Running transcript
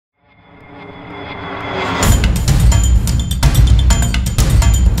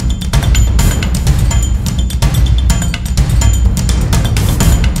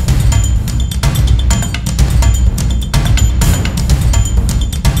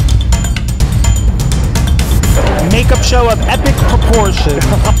makeup show of epic proportions.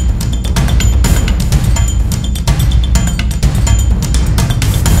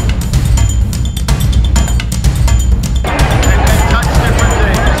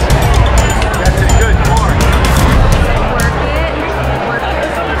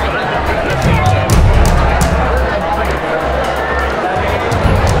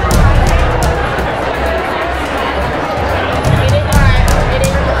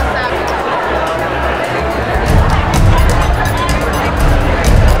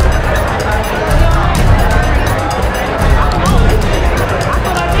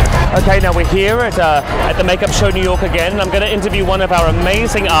 Okay, now we're here at the Makeup Show New York again, and I'm going to interview one of our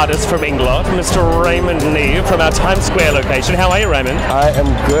amazing artists from INGLOT, Mr. Hayden T from our Times Square location. How are you, Raymond? I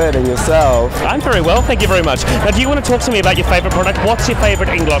am good, and yourself? I'm very well, thank you very much. Now, do you want to talk to me about your favorite product? What's your favorite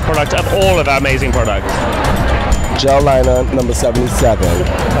INGLOT product of all of our amazing products? Gel liner number 77.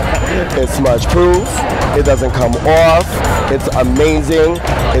 It's smudge proof, it doesn't come off, it's amazing,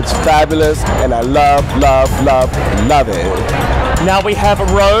 it's fabulous, and I love, love, love, love it. Now we have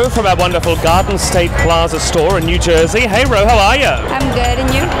Ro from our wonderful Garden State Plaza store in New Jersey. Hey Ro, how are you? I'm good,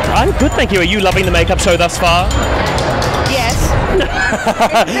 and you? I'm good, thank you. Are you loving the makeup show thus far? Yes.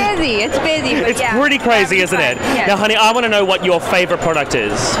 It's busy, but it's yeah, pretty crazy, isn't it? Yes. Now honey, I want to know what your favorite product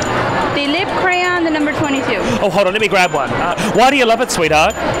is. The lip crayon, the number 22. Oh, hold on, let me grab one. Why do you love it,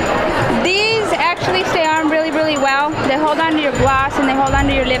 sweetheart? These actually stay on really, really well. They hold on to your gloss and they hold on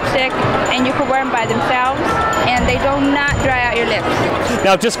to your lipstick, and you can wear them by themselves, and they do not dry out your lips.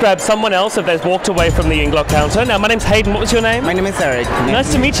 Now, just grab someone else if they've walked away from the INGLOT counter. Now, my name's Hayden. What was your name? My name is Eric.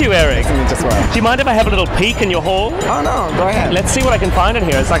 Nice to meet you, Eric. Nice to meet you as well. Do you mind if I have a little peek in your haul? Oh, no, go ahead. Let's see what I can find in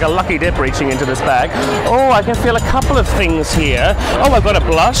here. It's like a lucky dip reaching into this bag. Oh, I can feel a couple of things here. Oh, I've got a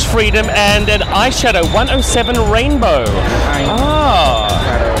blush, Freedom, and an eyeshadow, 107 Rainbow.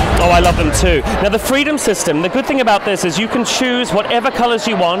 Oh, I love them too. Now the Freedom system, the good thing about this is you can choose whatever colors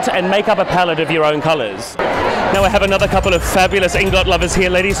you want and make up a palette of your own colors. Now I have another couple of fabulous INGLOT lovers here.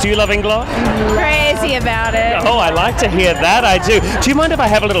 Ladies, do you love INGLOT? Crazy about it. Oh, I like to hear that, I do. Do you mind if I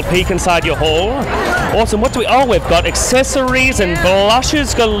have a little peek inside your haul? Awesome, what do we, oh, we've got accessories and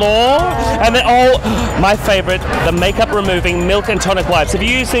blushes galore. And then, oh, my favorite, the makeup removing milk and tonic wipes. Have you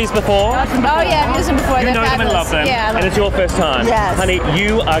used these before? Oh yeah, I've used them before. You know them and love them. Yeah, and it's your first time. Yes. Honey,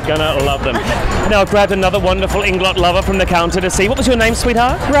 you are gonna love them. Now I grabbed another wonderful INGLOT lover from the counter to see. What was your name,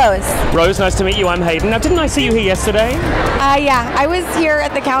 sweetheart? Rose. Rose, nice to meet you. I'm Hayden. Now, didn't I see you here yesterday? Yeah, I was here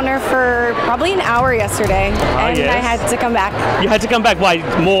at the counter for probably an hour yesterday, and yes. I had to come back. You had to come back. Why?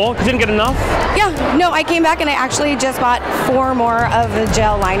 More? You didn't get enough? Yeah, no, I came back and I actually just bought 4 more of the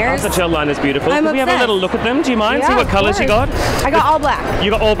gel liners. Oh, the gel liner's beautiful. I'm Can we have a obsessed. little look at them? Do you mind? Yeah, See what of colors you course. got? I got all black. You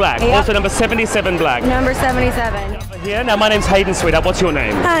got all black. Yep. Also number 77 black. Number 77. Here. Now my name's Hayden, sweetheart. What's your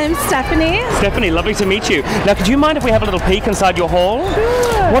name? I'm Stephanie. Stephanie, lovely to meet you. Now, could you mind if we have a little peek inside your haul?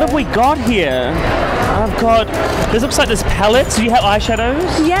 Sure. What have we got here? I've got, this looks like there's palettes. Do you have eyeshadows?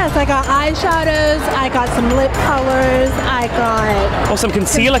 Yes, I got eyeshadows, I got some lip colors, I got... Or some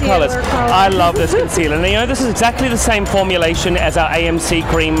concealer colors. I love this concealer. Now, you know, this is exactly the same formulation as our AMC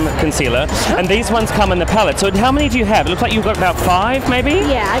cream concealer. And these ones come in the palette. So how many do you have? It looks like you've got about 5, maybe?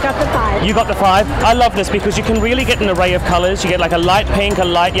 Yeah, I got the 5. You got the 5. I love this because you can really get an array of colors. You get like a light pink, a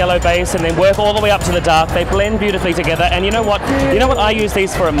light yellow base, and then work all the way up to the dark. They blend beautifully together. And you know what? You know what I use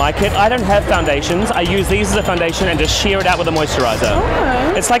these for in my kit? I don't have foundations. I use these as a foundation and just sheer it out with a moisturizer.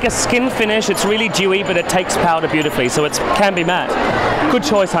 Okay. It's like a skin finish. It's really dewy, but it takes powder beautifully, so it can be matte. Good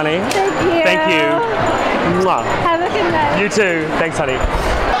choice, honey. Thank you. Thank you. Mwah. Have a good night. You too. Thanks, honey.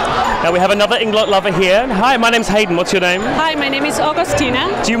 Now we have another INGLOT lover here. Hi, my name's Hayden. What's your name? Hi, my name is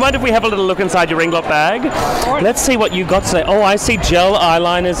Augustina. Do you mind if we have a little look inside your INGLOT bag? Let's see what you got today. Oh, I see gel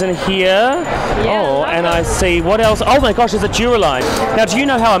eyeliners in here. Oh, and I see, what else? Oh my gosh, there's a Duraline. Now, do you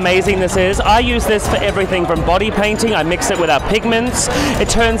know how amazing this is? I use this for everything from body painting. I mix it with our pigments. It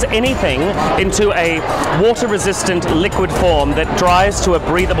turns anything into a water-resistant liquid form that dries to a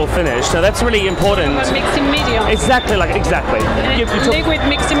breathable finish. Now, that's really important. Mixing medium. Exactly, Liquid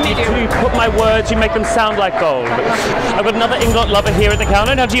mixing medium. You put my words, you make them sound like gold. I've got another INGLOT lover here at the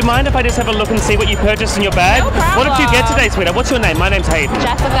counter. Now, do you mind if I just have a look and see what you purchased in your bag? No problem. What did you get today, sweetheart? What's your name? My name's Hayden.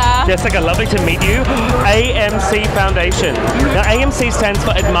 Jessica. Jessica, lovely to meet you. AMC Foundation. Now, AMC stands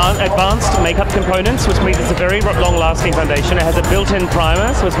for Advanced Makeup Components, which means it's a very long-lasting foundation. It has a built-in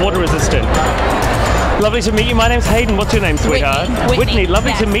primer, so it's water-resistant. Lovely to meet you. My name's Hayden. What's your name, sweetheart? Whitney.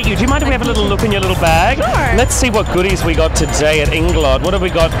 Lovely to meet you. Do you mind if we have a little look in your little bag? Sure. Let's see what goodies we got today at INGLOT. What have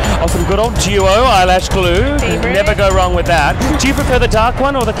we got? Oh, some good old duo eyelash glue. Favorite. Never go wrong with that. Do you prefer the dark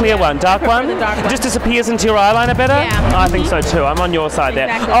one or the clear one? Dark one? the dark one. Just disappears into your eyeliner better? Yeah. I think so too. I'm on your side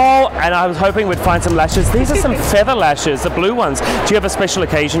Exactly. there. Oh, and I was hoping we'd find some lashes. These are some feather lashes, the blue ones. Do you have a special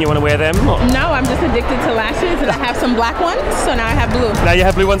occasion you want to wear them? Or- No, I'm just addicted to lashes, and I have some black ones, so now I have blue. Now you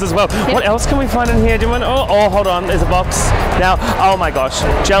have blue ones as well. What else can we find in here? Do you want? Oh, hold on. There's a box. Now, oh my gosh,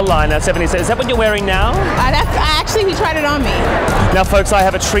 gel liner 76. Is that what you're wearing now? Actually, he tried it on me. Now, folks, I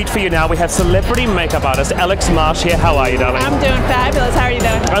have a treat for you now. We have celebrity makeup artist Alex Marsh here. How are you, darling? I'm doing fabulous. How are you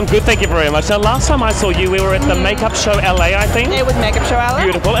doing? I'm good, thank you very much. Now, last time I saw you, we were at the Makeup Show LA, I think. It was Makeup Show LA.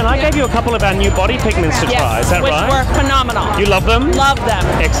 Beautiful. And I gave you a couple of our new body pigments to try. Is that which right? were phenomenal. You love them? Love them.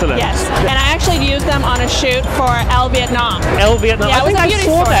 Excellent. Yes. And I actually used them on a shoot for El Vietnam. El Vietnam. Yeah, I think it was a I beauty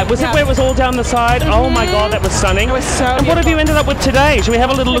saw store. that. Was it Yeah. where it was all down the side? Oh my God, that was stunning. It was so And what have you ended up with today? Should we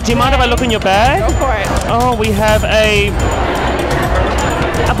have a little look? Do you mind if I look in your bag? Go for it. Oh, we have a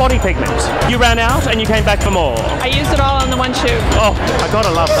body pigment. You ran out and you came back for more. I used it all on the one shoot. Oh, I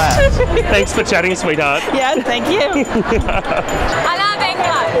gotta love that. Thanks for chatting, sweetheart. Yeah, thank you. I love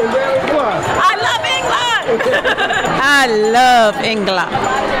England. I love England. I love England.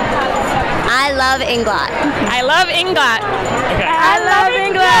 I love INGLOT. I love England. Okay. I love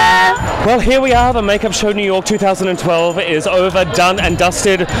England. Well, here we are. The Makeup Show New York 2012 is over, done and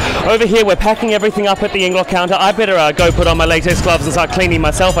dusted. Over here, we're packing everything up at the INGLOT counter. I better go put on my latex gloves and start cleaning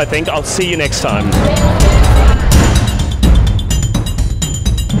myself, I think. I'll see you next time.